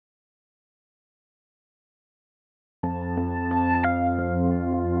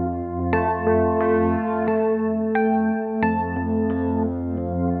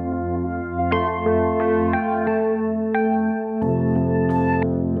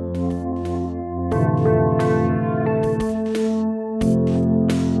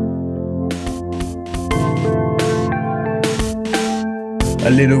A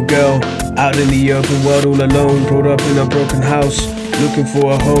little girl, out in the open world all alone, brought up in a broken house, looking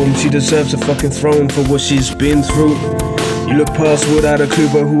for a home. She deserves a fucking throne for what she's been through. You look past without a clue,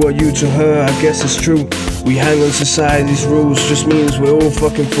 but who are you to her? I guess it's true. We hang on society's rules, just means we're all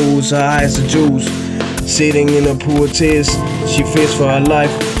fucking fools. Her eyes are jewels, sitting in a pool of tears. She fears for her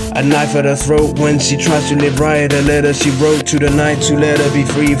life, a knife at her throat when she tries to live right. A letter she wrote to the night to let her be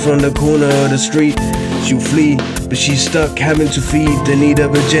free from the corner of the street. She'll flee, but she's stuck having to feed the need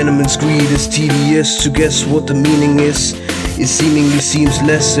of a gentleman's greed. It's tedious to guess what the meaning is. It seemingly seems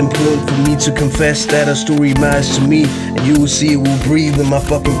less important for me to confess that a story matters to me, and you will see it will breathe in my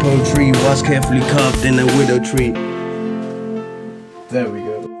fucking poetry whilst carefully carved in a widow tree. There we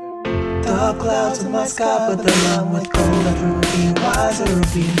go. Dark clouds in my sky, but the line with gold. I dream of being wiser,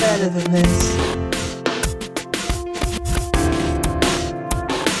 of being better than this.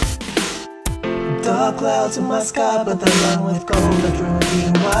 Dark clouds in my sky, but the line with gold. I dream of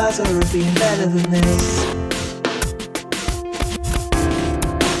being wiser, of being better than this.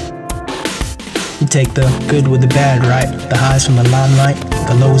 You take the good with the bad, right? The highs from the limelight,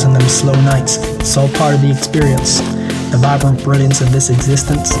 the lows and them slow nights. It's all part of the experience, the vibrant brilliance of this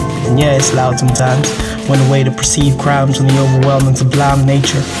existence. And yeah, it's loud sometimes, when a way to perceive crimes from the overwhelming sublime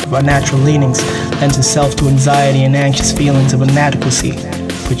nature of our natural leanings lends itself to anxiety and anxious feelings of inadequacy.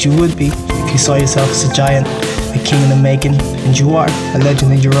 But you would be, if you saw yourself as a giant, a king in the making, and you are, a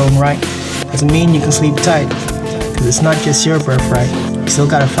legend in your own right. Doesn't mean you can sleep tight, cause it's not just your birthright, you still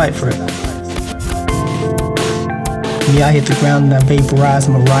gotta fight for it. Yeah, I hit the ground and I vaporize,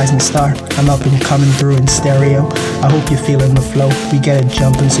 I'm a rising star. I'm up and coming through in stereo. I hope you're feeling the flow. We get it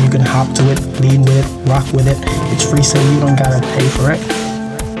jumping so you can hop to it, lean with it, rock with it. It's free so you don't gotta pay for it.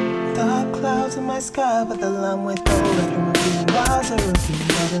 Dark clouds in my sky, but the line with gold. I dream of being wiser, of being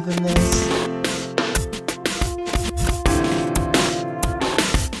better than this.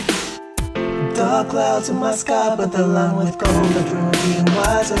 Dark clouds in my sky, but the line with gold. I dream of being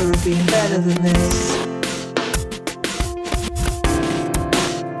wiser, of being better than this.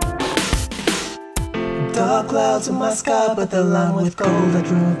 Dark clouds in my sky, but the line with gold. I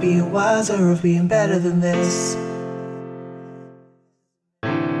dream of being wiser, of being better than this.